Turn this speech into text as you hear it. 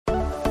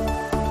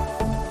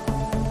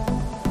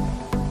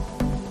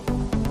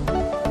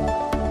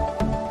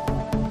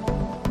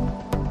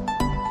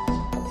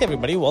Hey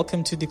everybody,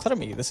 welcome to Declutter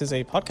Me. This is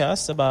a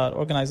podcast about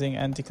organizing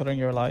and decluttering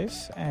your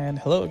life. And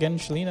hello again,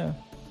 Shalina.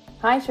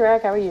 Hi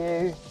Chirag, how are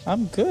you?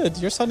 I'm good.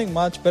 You're sounding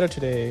much better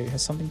today.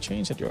 Has something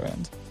changed at your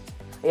end?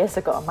 Yes,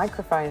 I got a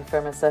microphone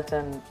from a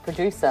certain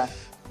producer.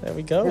 There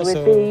we go. It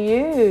would be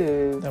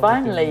you.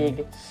 Finally.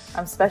 Be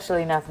I'm special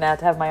enough now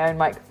to have my own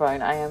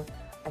microphone. I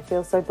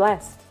feel so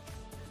blessed.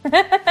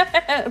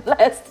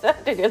 Blessed.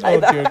 Did you say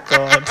that? Oh dear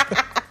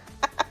God.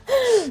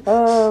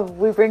 Oh,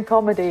 we bring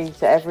comedy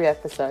to every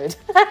episode.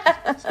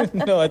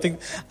 No, I think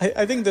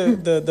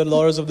the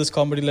laws of this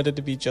comedy let it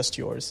to be just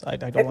yours. I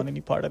don't want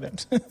any part of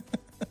it.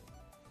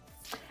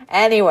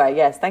 Anyway,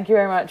 yes, thank you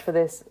very much for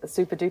this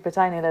super duper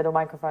tiny little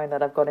microphone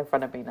that I've got in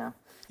front of me now.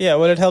 Yeah,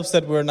 well, it helps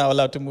that we're now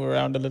allowed to move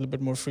around a little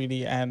bit more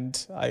freely,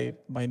 and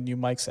my new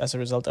mics as a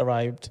result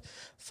arrived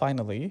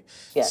finally.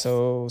 Yes.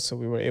 So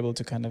we were able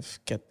to kind of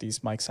get these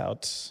mics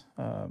out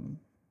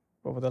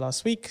over the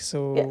last week,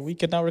 so yes. we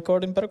can now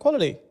record in better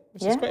quality,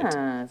 which is great.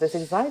 Yeah, that's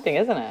exciting,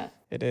 isn't it?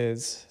 It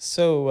is.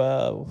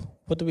 So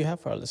what do we have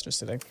for our listeners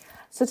today?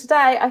 So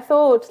today I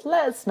thought,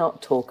 let's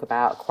not talk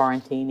about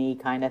quarantine-y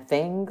kind of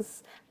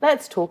things.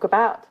 Let's talk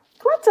about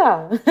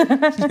clutter.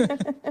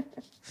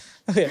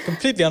 Yeah,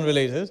 completely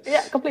unrelated.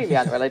 Yeah, completely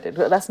unrelated.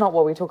 That's not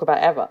what we talk about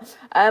ever.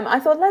 I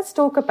thought, let's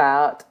talk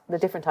about the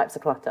different types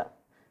of clutter.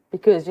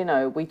 Because,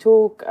 we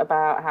talk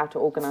about how to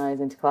organise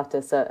and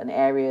declutter certain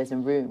areas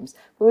and rooms,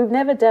 but we've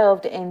never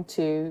delved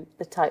into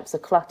the types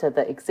of clutter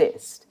that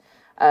exist.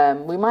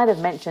 We might have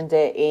mentioned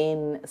it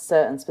in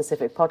certain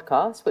specific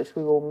podcasts, which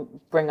we will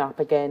bring up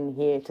again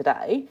here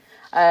today.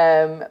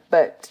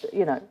 But,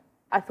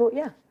 I thought,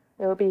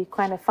 it would be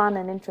kind of fun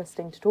and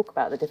interesting to talk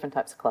about the different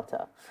types of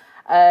clutter.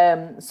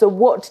 So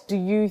what do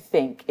you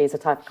think is a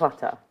type of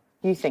clutter?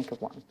 You think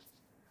of one.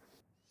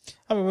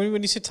 I mean,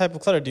 when you say type of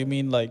clutter, do you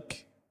mean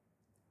like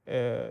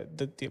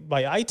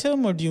by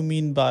item, or do you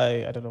mean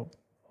by, I don't know,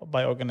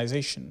 by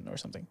organization or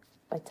something?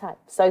 By type.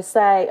 So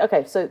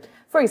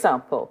for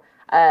example,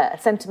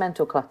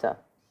 sentimental clutter.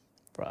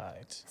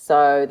 Right.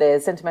 So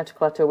there's sentimental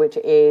clutter, which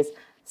is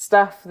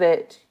stuff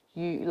that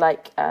you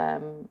like,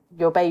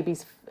 your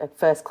baby's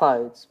first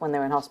clothes when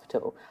they're in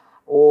hospital,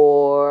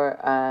 or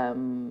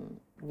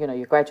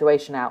your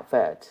graduation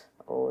outfit,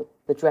 or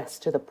the dress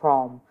to the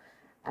prom.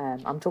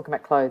 I'm talking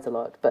about clothes a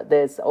lot, but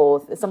there's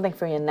something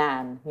for your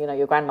nan.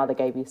 Your grandmother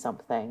gave you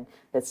something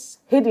that's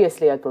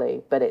hideously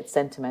ugly, but it's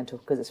sentimental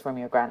because it's from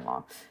your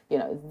grandma.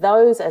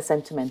 Those are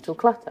sentimental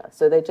clutter.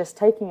 So they're just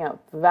taking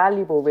up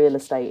valuable real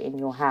estate in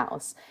your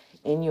house,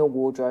 in your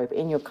wardrobe,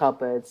 in your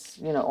cupboards,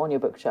 on your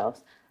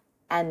bookshelves,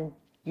 and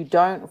you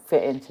don't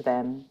fit into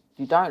them.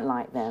 You don't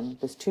like them.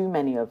 There's too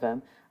many of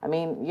them. I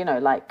mean,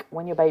 like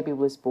when your baby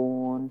was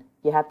born,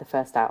 you had the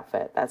first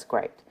outfit. That's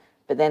great.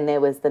 But then there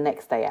was the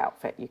next day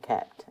outfit you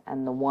kept,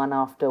 and the one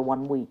after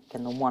 1 week,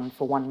 and the one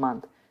for 1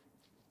 month.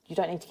 You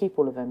don't need to keep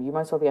all of them. You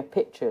most probably have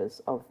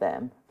pictures of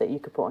them that you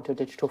could put onto a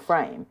digital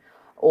frame.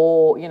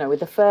 Or, with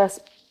the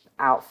first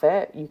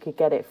outfit, you could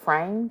get it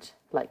framed,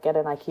 like get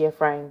an IKEA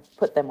frame,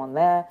 put them on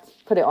there,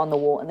 put it on the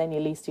wall, and then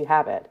at least you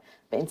have it.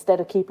 But instead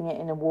of keeping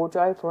it in a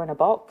wardrobe or in a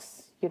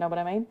box, you know what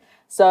I mean?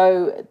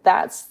 So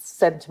that's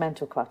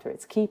sentimental clutter.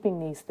 It's keeping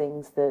these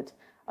things that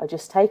are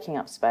just taking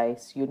up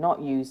space, you're not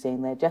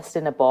using, they're just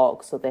in a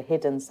box or they're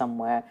hidden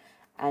somewhere,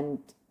 and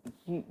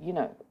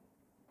you're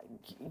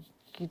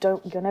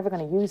never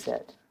going to use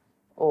it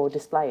or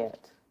display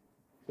it.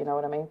 You know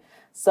what I mean?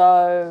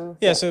 So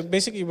So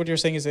basically what you're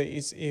saying is that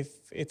if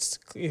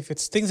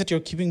it's things that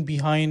you're keeping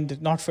behind,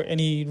 not for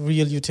any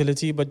real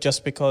utility, but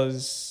just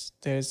because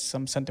there's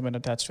some sentiment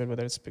attached to it,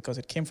 whether it's because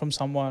it came from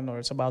someone or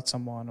it's about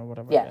someone or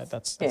whatever. Yes. Yeah,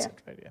 that's it,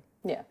 right?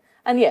 Yeah.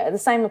 And the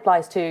same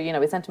applies to,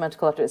 with sentimental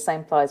clutter, the same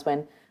applies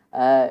when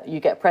you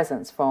get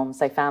presents from,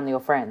 say, family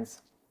or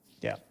friends.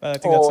 Yeah, I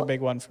think that's a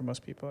big one for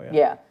most people.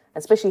 Yeah,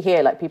 especially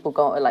here, like people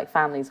go, like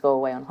families go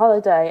away on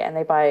holiday and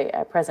they buy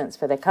presents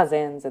for their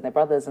cousins and their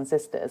brothers and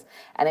sisters.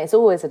 And it's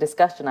always a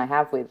discussion I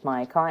have with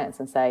my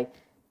clients and say,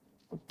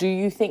 do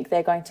you think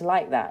they're going to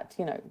like that?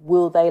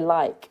 Will they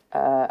like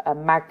a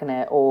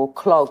magnet or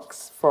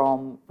clogs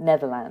from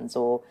Netherlands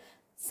or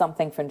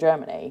something from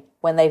Germany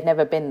when they've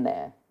never been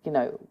there?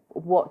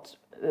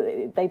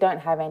 They don't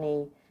have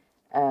any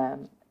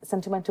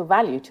sentimental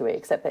value to it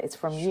except that it's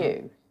from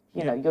you.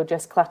 You're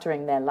just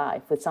cluttering their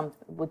life with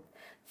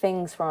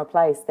things from a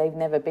place they've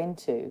never been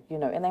to,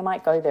 and they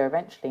might go there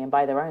eventually and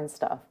buy their own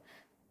stuff.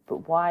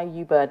 But why are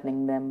you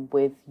burdening them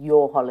with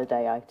your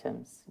holiday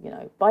items?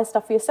 Buy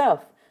stuff for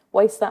yourself.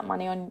 Waste that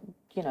money on,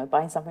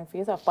 buying something for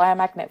yourself. Buy a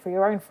magnet for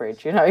your own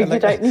fridge, you don't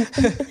need...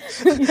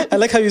 I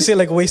like how you say,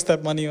 waste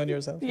that money on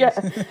yourself. Yeah.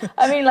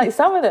 I mean,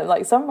 some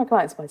of my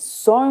clients buy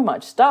so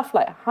much stuff,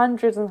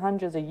 hundreds and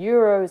hundreds of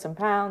euros and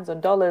pounds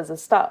and dollars of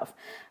stuff.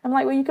 I'm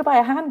like, well, you could buy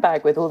a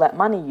handbag with all that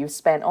money you've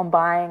spent on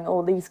buying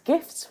all these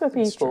gifts for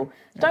people.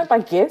 Yeah. Don't buy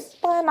gifts,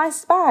 buy a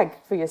nice bag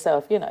for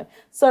yourself,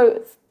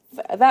 So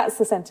that's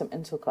the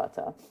sentimental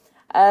clutter.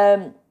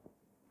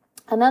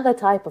 Another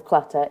type of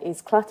clutter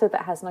is clutter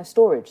that has no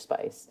storage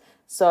space.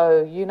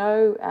 So,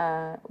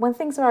 when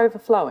things are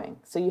overflowing,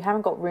 so you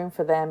haven't got room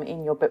for them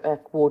in your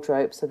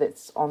wardrobe, so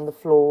that's on the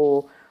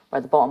floor or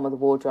at the bottom of the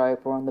wardrobe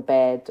or on the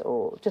bed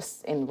or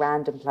just in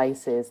random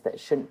places that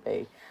shouldn't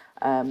be.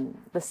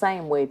 The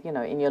same with,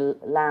 in your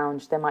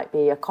lounge, there might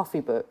be a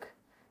coffee book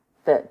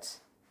that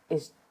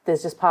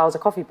there's just piles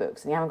of coffee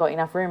books and you haven't got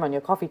enough room on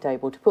your coffee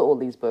table to put all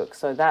these books.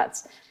 So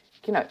that's,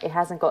 it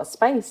hasn't got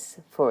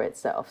space for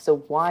itself. So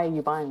why are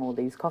you buying all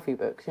these coffee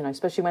books?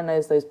 Especially when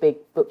there's those big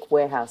book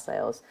warehouse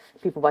sales.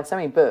 People buy so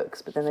many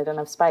books, but then they don't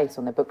have space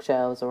on their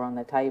bookshelves or on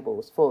their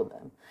tables for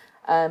them.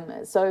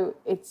 So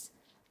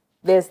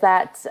there's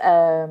that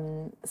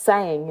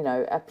saying,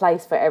 a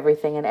place for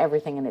everything and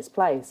everything in its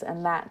place.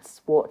 And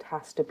that's what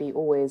has to be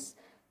always,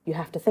 you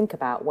have to think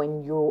about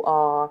when you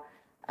are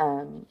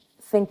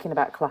thinking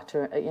about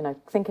clutter,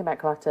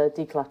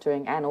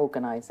 decluttering and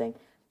organising.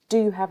 Do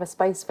you have a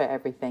space for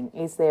everything?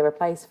 Is there a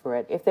place for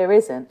it? If there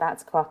isn't,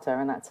 that's clutter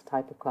and that's a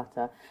type of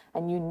clutter.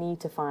 And you need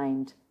to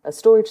find a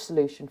storage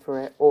solution for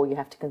it or you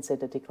have to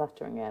consider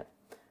decluttering it.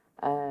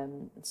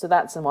 So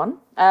that's the one.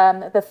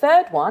 The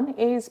third one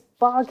is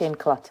bargain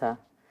clutter.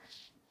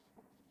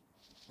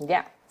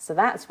 Yeah, so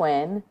that's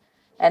when,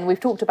 and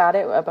we've talked about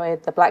it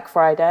about the Black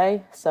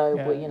Friday. So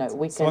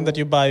it's the one that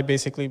you buy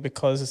basically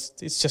because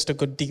it's just a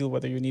good deal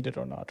whether you need it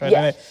or not, right?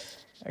 Yeah. And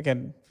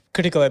again,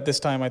 critical at this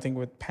time, I think,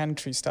 with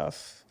pantry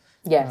stuff.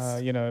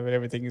 Yes. Where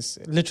everything is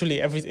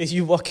literally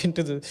you walk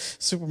into the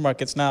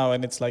supermarkets now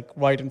and it's like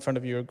right in front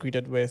of you, you're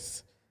greeted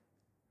with,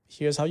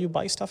 here's how you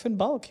buy stuff in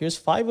bulk. Here's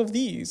 5 of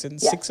these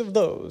and 6 of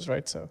those,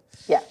 right? So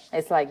yeah,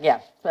 it's like 10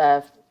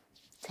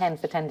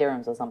 for 10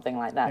 dirhams or something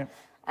like that.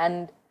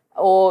 Yeah.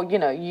 Or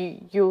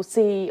you'll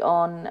see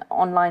on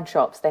online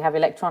shops they have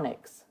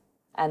electronics,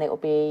 and it will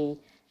be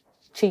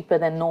cheaper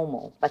than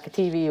normal. Like a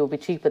TV will be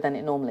cheaper than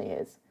it normally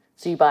is,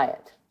 so you buy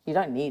it. You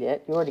don't need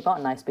it. You already got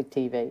a nice big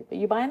TV, but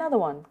you buy another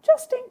one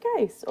just in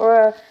case,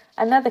 or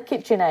another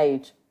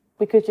KitchenAid,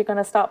 because you're going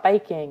to start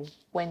baking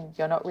when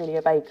you're not really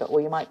a baker,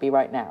 or you might be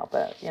right now,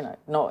 but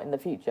not in the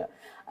future.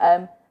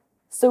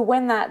 So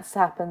when that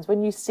happens,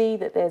 when you see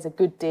that there's a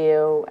good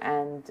deal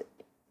and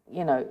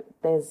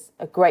there's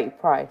a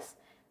great price,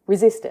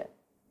 resist it.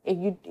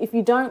 If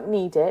you don't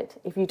need it,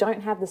 if you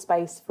don't have the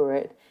space for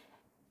it,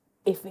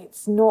 if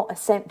it's not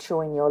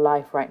essential in your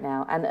life right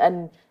now,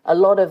 and a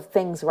lot of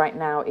things right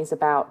now is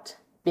about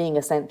being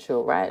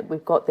essential, right?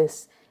 We've got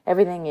this,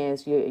 everything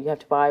is, you have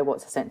to buy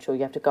what's essential,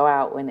 you have to go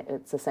out when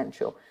it's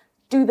essential.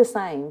 Do the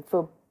same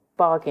for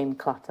bargain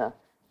clutter.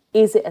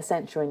 Is it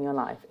essential in your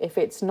life? If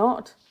it's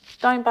not,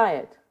 don't buy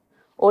it.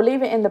 Or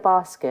leave it in the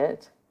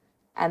basket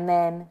and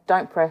then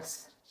don't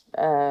press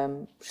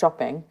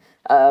shopping,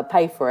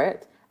 pay for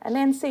it, and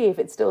then see if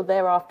it's still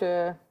there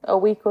after a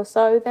week or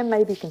so, then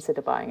maybe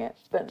consider buying it.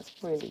 But it's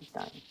really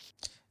don't.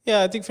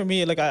 Yeah, I think for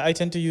me, like I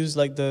tend to use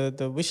like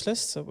the wish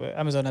list. So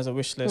Amazon has a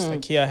wish list.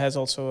 IKEA has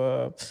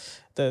also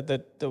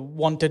the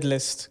wanted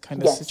list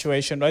kind of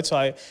situation, right? So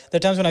there are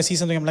times when I see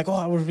something, I'm like, oh,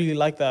 I would really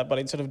like that, but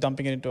instead of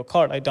dumping it into a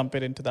cart, I dump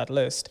it into that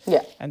list.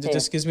 Yeah, and it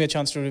just gives me a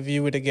chance to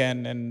review it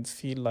again and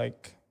feel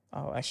like,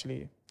 oh,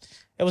 actually,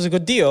 it was a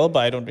good deal, but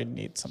I don't really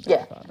need something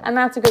like that. Right? And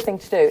that's a good thing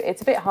to do.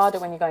 It's a bit harder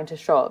when you go into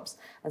shops,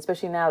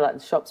 especially now that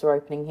the shops are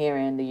opening here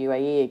in the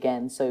UAE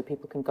again, so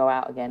people can go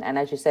out again. And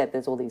as you said,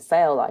 there's all these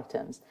sale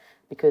items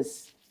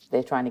because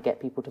they're trying to get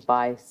people to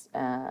buy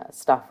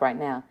stuff right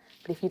now.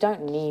 But if you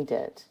don't need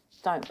it,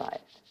 don't buy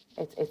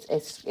it.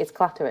 It's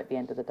clutter at the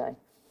end of the day.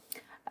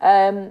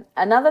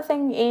 Another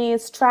thing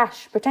is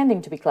trash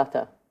pretending to be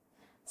clutter.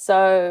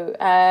 So,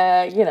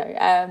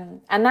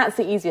 and that's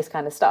the easiest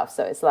kind of stuff.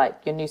 So it's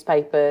like your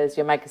newspapers,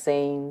 your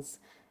magazines,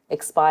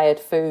 expired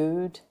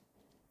food.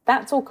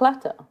 That's all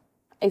clutter.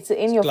 It's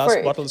in your glass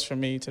fridge. Bottles for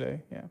me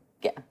today, yeah.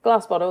 Yeah,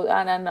 glass bottles,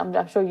 and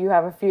I'm sure you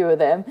have a few of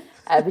them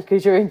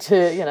because you're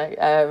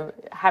into,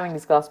 having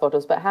these glass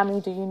bottles. But how many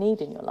do you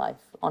need in your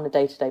life on a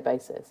day-to-day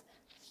basis?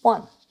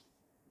 1.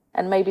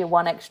 And maybe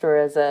 1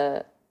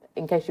 extra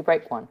in case you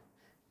break one.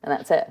 And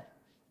that's it.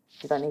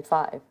 You don't need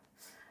 5.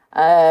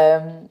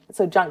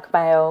 So junk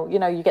mail,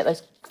 you get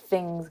those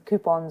things,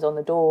 coupons on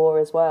the door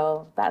as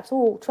well. That's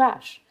all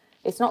trash.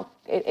 It's not,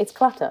 it's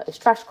clutter. It's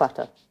trash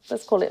clutter.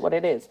 Let's call it what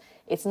it is.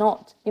 It's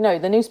not,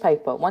 the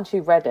newspaper, once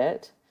you've read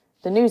it,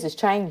 the news is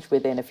changed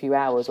within a few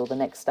hours or the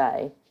next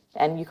day,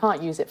 and you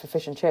can't use it for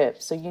fish and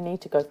chips. So you need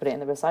to go put it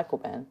in the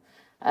recycle bin.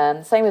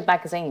 Same with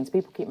magazines.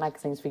 People keep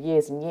magazines for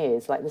years and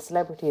years. Like the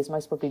celebrity is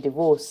most probably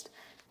divorced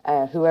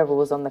whoever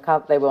was on the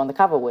cover, they were on the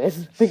cover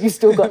with, but you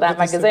still got that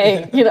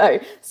magazine,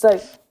 So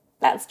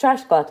that's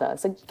trash clutter.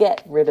 So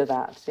get rid of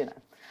that,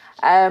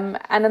 And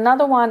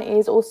another one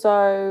is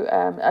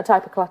also a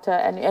type of clutter,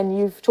 and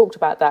you've talked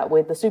about that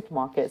with the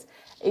supermarkets.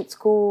 It's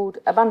called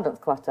abundance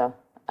clutter,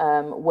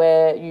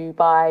 where you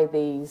buy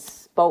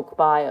these bulk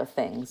buy of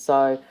things.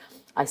 So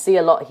I see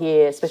a lot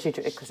here, especially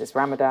because it's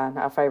Ramadan,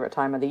 our favourite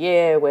time of the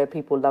year, where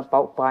people love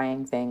bulk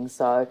buying things.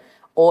 So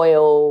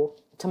oil,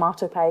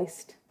 tomato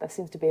paste, that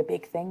seems to be a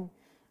big thing.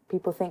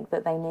 people think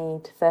that they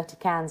need 30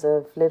 cans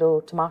of little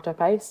tomato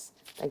paste.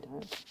 They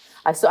don't.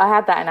 I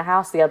had that in a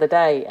house the other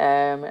day.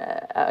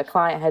 A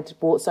client had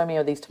bought so many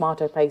of these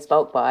tomato paste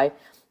bulk buy.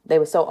 They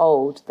were so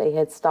old, they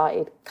had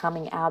started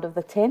coming out of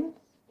the tin.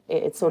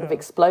 It had sort of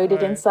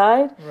exploded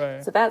inside.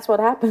 Right. So that's what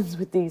happens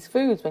with these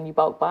foods when you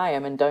bulk buy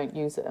them and don't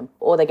use them.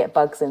 Or they get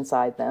bugs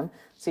inside them.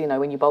 So,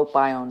 when you bulk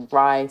buy on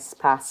rice,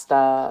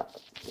 pasta,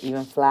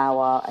 even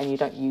flour, and you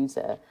don't use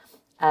it.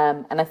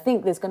 And I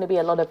think there's going to be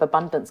a lot of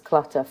abundance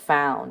clutter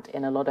found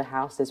in a lot of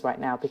houses right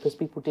now because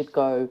people did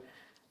go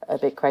a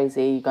bit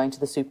crazy going to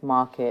the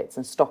supermarkets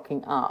and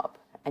stocking up.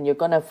 And you're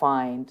going to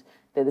find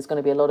that there's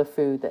going to be a lot of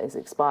food that is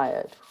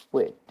expired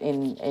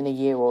in a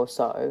year or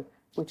so,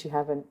 which you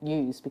haven't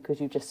used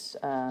because you just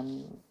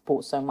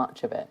bought so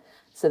much of it.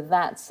 So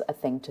that's a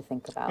thing to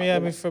think about. Yeah,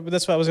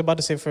 that's what I was about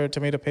to say for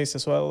tomato paste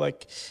as well.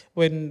 Like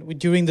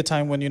during the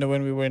time when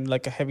we were in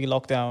like a heavy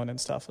lockdown and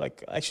stuff,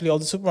 like actually all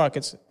the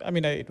supermarkets,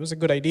 it was a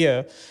good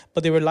idea,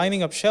 but they were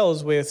lining up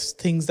shelves with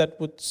things that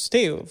would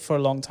stay for a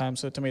long time.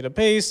 So tomato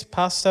paste,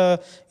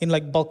 pasta in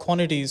like bulk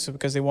quantities,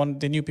 because they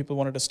knew people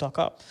wanted to stock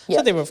up. Yeah.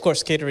 So they were of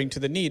course catering to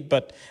the need,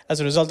 but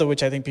as a result of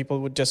which I think people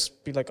would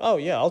just be like, oh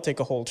yeah, I'll take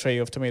a whole tray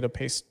of tomato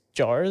paste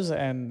jars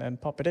and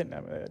pop it in.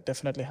 It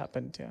definitely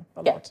happened,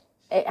 a lot.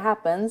 It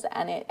happens,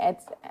 and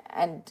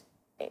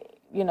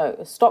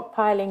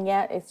stockpiling,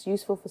 it's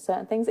useful for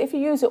certain things if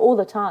you use it all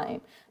the time.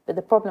 But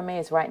the problem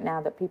is right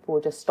now that people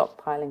are just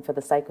stockpiling for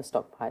the sake of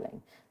stockpiling.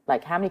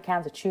 Like, how many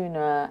cans of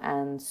tuna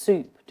and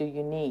soup do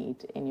you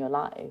need in your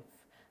life?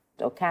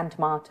 Or canned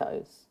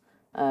tomatoes?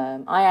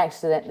 I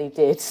accidentally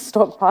did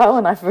stockpile,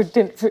 and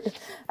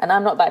and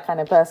I'm not that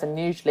kind of person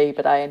usually,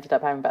 but I ended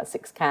up having about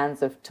 6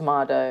 cans of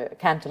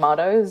canned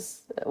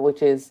tomatoes,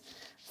 which is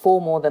 4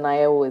 more than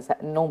I always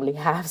normally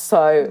have.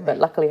 So, but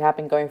luckily I've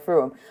been going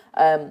through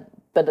them.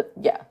 But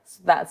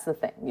so that's the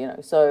thing,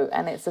 So,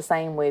 and it's the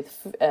same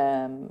with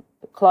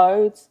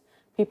clothes.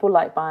 People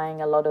like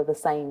buying a lot of the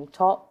same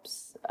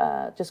tops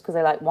just because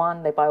they like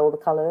one. They buy all the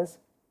colours.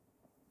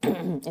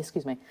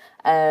 Excuse me.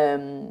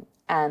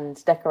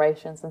 And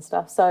decorations and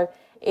stuff. So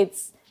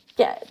it's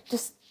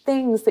just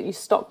things that you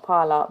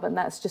stockpile up, and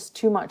that's just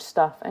too much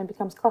stuff, and it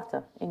becomes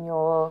clutter in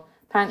your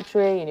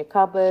pantry, in your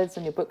cupboards,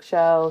 on your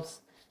bookshelves.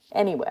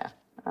 Anywhere,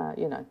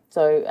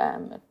 So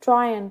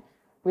try and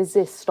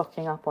resist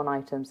stocking up on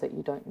items that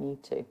you don't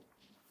need to.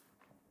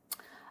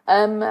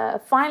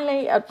 Not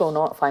finally,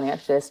 actually,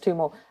 there's 2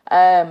 more.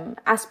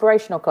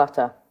 Aspirational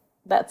clutter.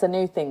 That's a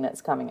new thing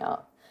that's coming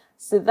up.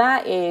 So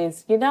that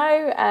is,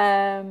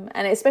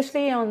 and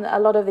especially on a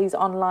lot of these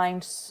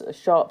online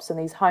shops and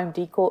these home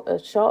decor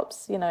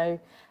shops, places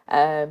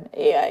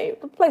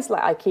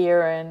like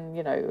IKEA and,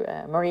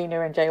 Marina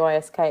and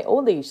JYSK,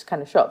 all these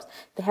kind of shops,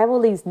 they have all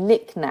these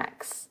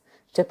knickknacks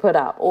to put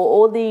up, or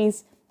all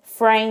these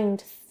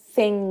framed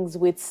things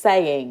with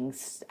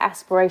sayings,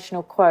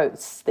 aspirational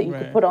quotes that you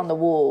could put on the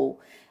wall,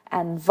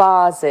 and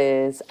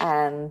vases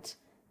and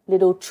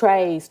little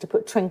trays to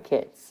put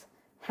trinkets.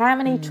 How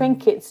many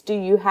trinkets do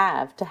you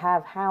have to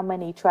have how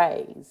many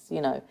trays,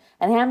 and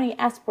how many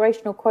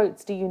aspirational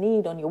quotes do you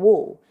need on your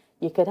wall?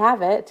 You could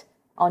have it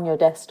on your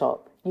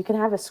desktop. You can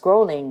have a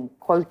scrolling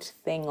quote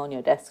thing on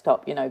your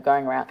desktop,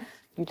 going around.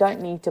 You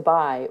don't need to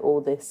buy all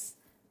this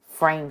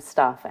frame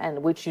stuff,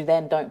 and which you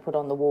then don't put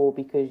on the wall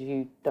because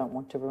you don't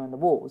want to ruin the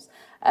walls.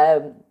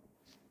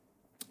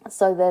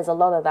 So there's a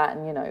lot of that,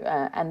 and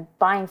and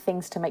buying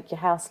things to make your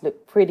house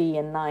look pretty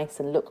and nice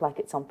and look like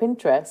it's on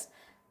Pinterest,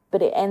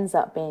 but it ends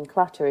up being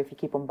clutter if you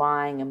keep on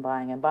buying and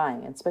buying and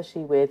buying. And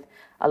especially with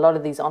a lot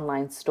of these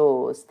online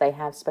stores, they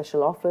have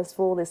special offers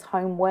for all this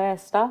homeware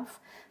stuff,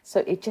 so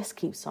it just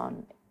keeps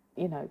on,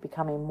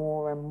 becoming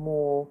more and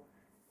more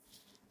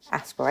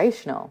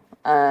aspirational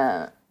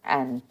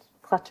and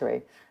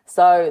cluttery.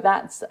 So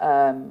that's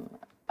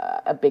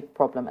a big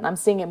problem, and I'm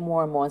seeing it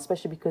more and more,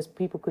 especially because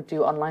people could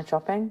do online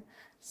shopping.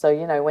 So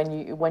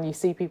when you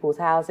see people's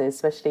houses,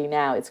 especially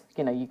now, it's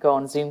you go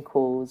on Zoom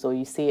calls or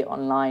you see it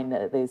online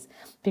that there's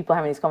people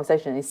having these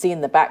conversations, and you see in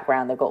the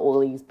background they've got all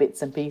these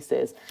bits and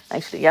pieces.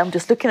 Actually, I'm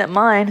just looking at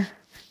mine.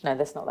 No,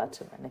 that's not that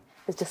too many.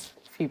 It's just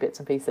a few bits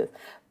and pieces.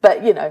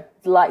 But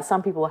like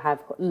some people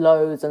have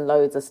loads and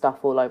loads of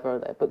stuff all over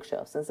their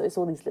bookshelves. And so it's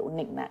all these little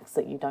knickknacks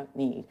that you don't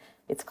need.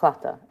 It's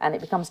clutter, and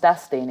it becomes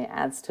dusty, and it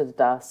adds to the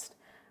dust,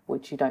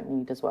 which you don't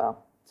need as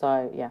well.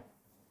 So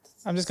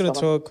I'm just going to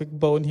throw a quick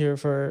bone here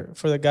for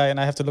the guy, and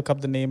I have to look up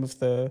the name of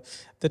the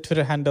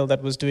Twitter handle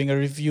that was doing a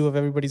review of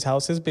everybody's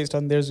houses based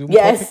on their Zoom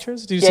call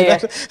pictures. Do you see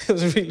that? It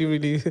was really,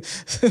 really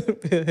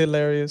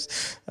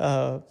hilarious.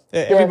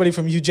 Everybody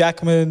from Hugh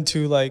Jackman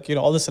to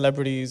all the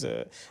celebrities.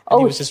 And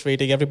he was just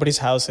rating everybody's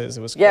houses.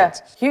 It was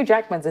great. Hugh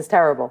Jackman's is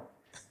terrible.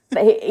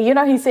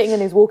 He's sitting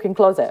in his walk-in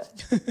closet.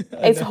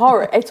 It's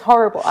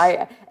horrible.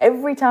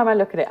 Every time I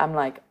look at it, I'm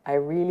like, I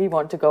really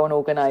want to go and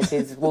organize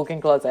his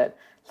walk-in closet.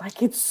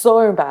 Like, it's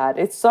so bad.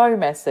 It's so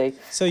messy.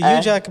 So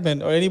Hugh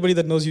Jackman, or anybody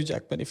that knows Hugh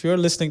Jackman, if you're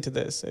listening to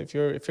this, if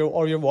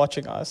you're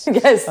watching us,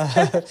 Yes.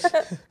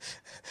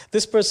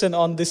 this person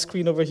on this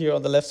screen over here,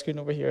 on the left screen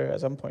over here,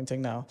 as I'm pointing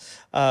now,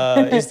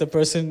 is the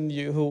person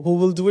who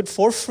will do it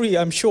for free,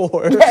 I'm sure.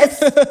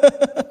 Yes,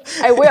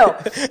 I will.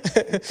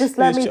 Just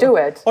let me do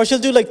it. Or she'll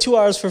do like 2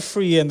 hours for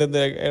free, and then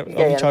they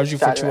only charge you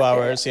for 2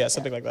 hours. Yeah,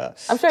 something like that.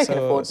 I'm sure you can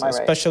afford my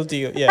rate. Special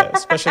deal. Yeah,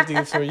 special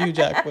deal for you,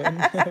 Jackman,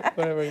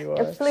 wherever you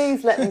are. Yeah,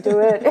 please let me do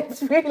it.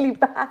 It's really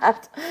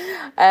bad.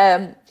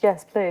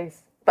 Yes,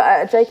 please.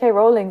 But J.K.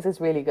 Rowling's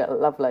is really good,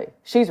 lovely.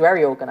 She's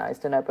very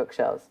organised in her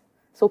bookshelves.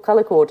 It's all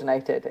colour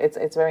coordinated.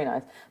 It's very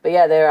nice. But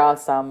yeah, there are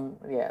some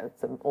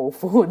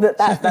awful.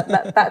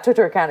 That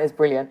Twitter account is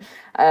brilliant.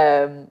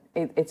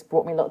 It's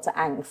brought me lots of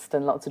angst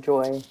and lots of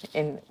joy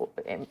in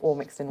all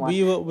mixed in one.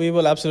 We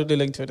will absolutely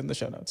link to it in the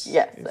show notes.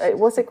 Yes.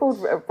 What's it called?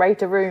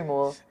 Rate a room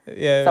or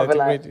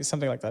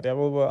something like that. Yeah,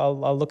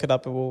 I'll look it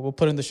up and we'll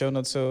put it in the show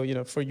notes. So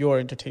for your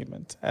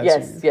entertainment. And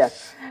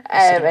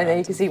then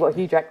you can see what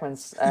Hugh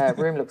Jackman's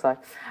room looks like.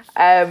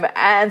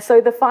 And so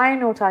the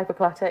final type of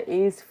clutter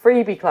is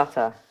freebie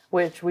clutter,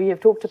 which we have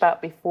talked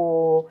about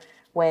before.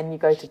 When you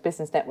go to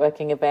business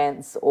networking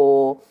events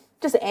or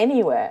just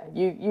anywhere,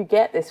 you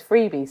get this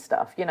freebie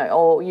stuff,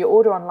 or you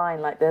order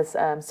online. Like there's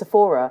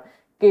Sephora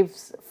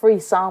gives free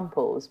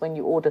samples when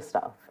you order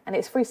stuff, and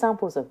it's free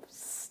samples of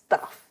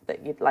stuff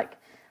that you'd like,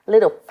 a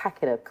little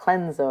packet of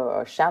cleanser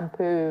or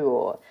shampoo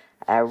or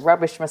a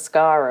rubbish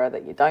mascara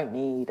that you don't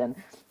need, and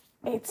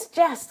it's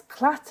just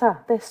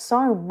clutter. There's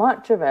so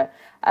much of it,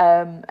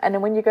 and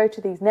then when you go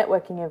to these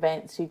networking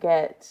events, you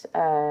get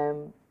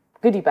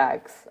goodie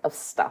bags of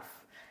stuff.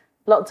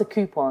 Lots of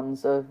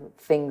coupons of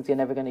things you're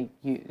never going to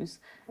use.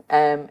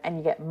 And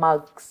you get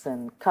mugs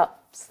and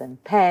cups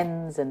and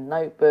pens and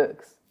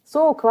notebooks. It's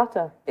all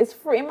clutter. It's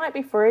free. It might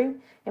be free.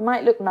 It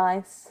might look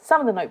nice.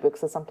 Some of the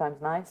notebooks are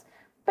sometimes nice.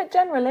 But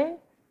generally,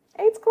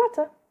 it's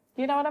clutter.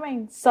 You know what I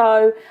mean?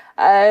 So,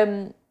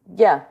 that's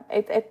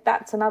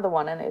another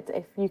one. And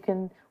if you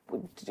can,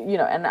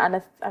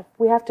 and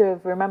we have to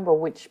remember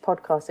which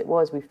podcast it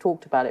was. We've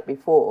talked about it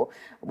before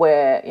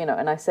where,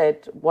 and I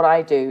said what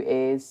I do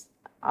is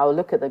I'll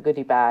look at the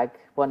goodie bag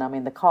when I'm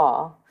in the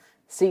car,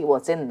 see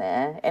what's in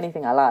there.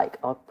 Anything I like,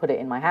 I'll put it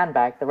in my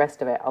handbag. The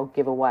rest of it, I'll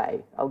give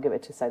away. I'll give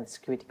it to, say, the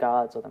security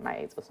guards or the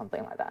maids or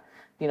something like that.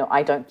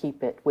 I don't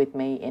keep it with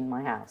me in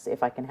my house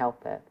if I can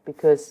help it,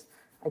 because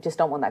I just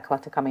don't want that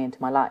clutter coming into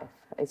my life.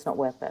 It's not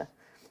worth it.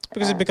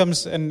 Because it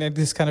becomes, and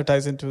this kind of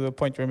ties into the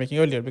point we were making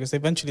earlier, because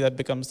eventually that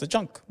becomes the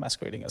junk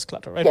masquerading as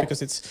clutter, right? Yeah.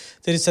 Because it's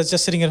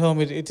just sitting at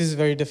home. It is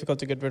very difficult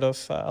to get rid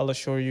of. I'll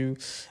assure you.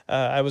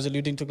 I was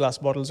alluding to glass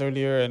bottles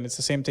earlier, and it's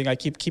the same thing. I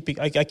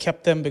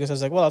kept them because I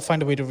was like, well, I'll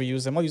find a way to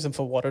reuse them. I'll use them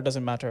for water.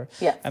 Doesn't matter.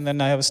 Yeah. And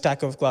then I have a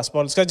stack of glass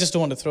bottles. I just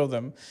don't want to throw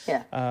them.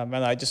 Yeah. And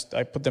I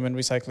put them in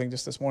recycling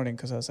just this morning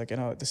because I was like,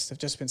 they've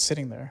just been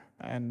sitting there,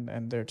 and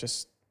they're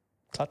just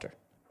clutter.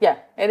 Yeah,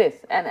 it is.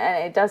 And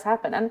it does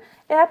happen. And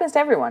it happens to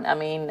everyone. I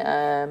mean,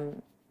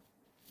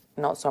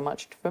 not so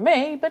much for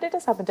me, but it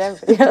does happen to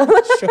everybody.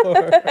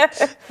 Sure.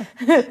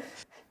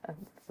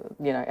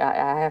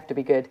 I have to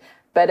be good.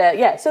 But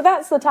so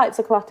that's the types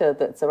of clutter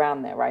that's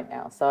around there right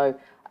now. So,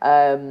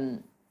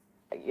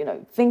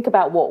 think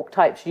about what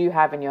types you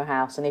have in your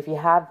house. And if you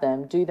have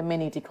them, do the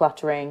mini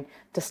decluttering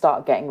to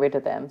start getting rid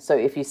of them. So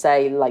if you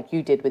say, like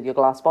you did with your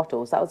glass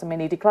bottles, that was a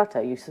mini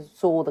declutter. You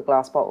saw the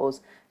glass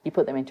bottles, you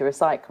put them into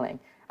recycling.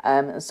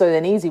 So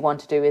an easy one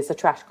to do is the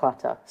trash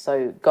clutter.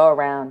 So go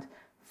around,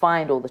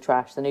 find all the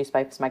trash, the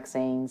newspapers,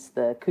 magazines,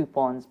 the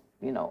coupons,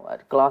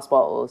 glass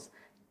bottles,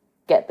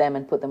 get them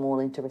and put them all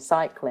into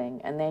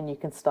recycling. And then you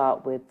can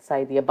start with,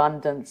 say, the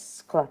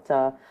abundance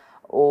clutter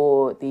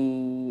or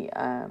the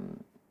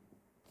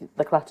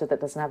clutter that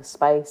doesn't have a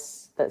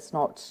space, that's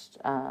not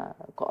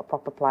got a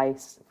proper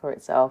place for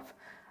itself,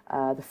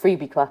 the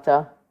freebie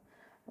clutter,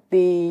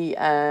 the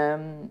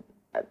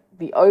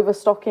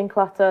overstocking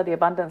clutter, the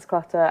abundance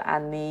clutter,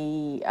 and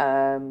the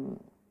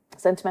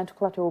sentimental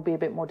clutter will be a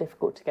bit more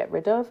difficult to get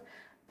rid of.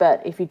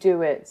 But if you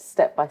do it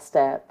step by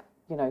step,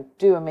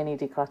 do a mini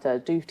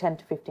declutter, do 10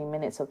 to 15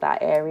 minutes of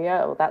that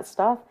area or that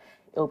stuff,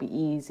 it'll be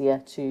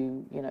easier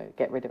to,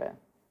 get rid of it.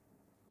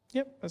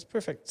 Yep, that's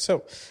perfect.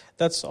 So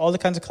that's all the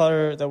kinds of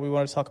clutter that we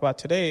want to talk about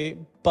today.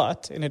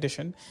 But in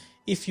addition,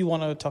 if you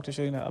want to talk to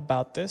Shalina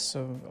about this,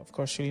 so of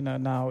course Shalina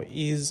now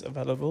is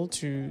available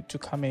to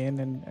come in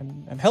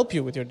and help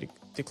you with your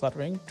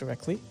decluttering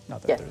directly, now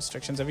that the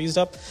restrictions have eased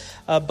up.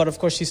 But of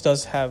course she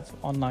does have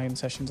online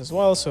sessions as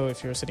well. So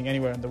if you're sitting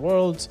anywhere in the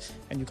world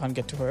and you can't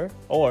get to her,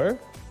 or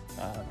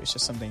it's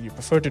just something you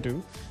prefer to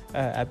do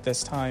at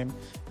this time,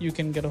 you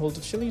can get a hold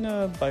of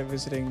Shalina by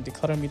visiting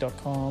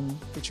declutterme.com,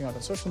 reaching out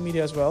on social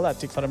media as well at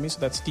declutterme, so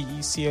that's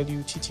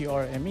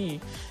DECLUTTRME,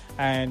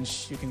 and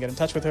you can get in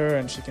touch with her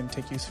and she can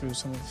take you through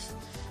some of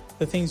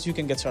the things you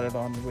can get started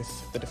on with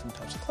the different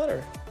types of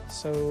clutter.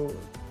 So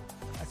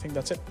I think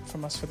that's it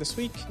from us for this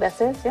week.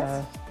 That's it,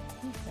 yes.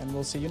 And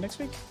we'll see you next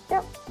week.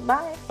 Yep,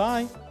 bye.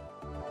 Bye.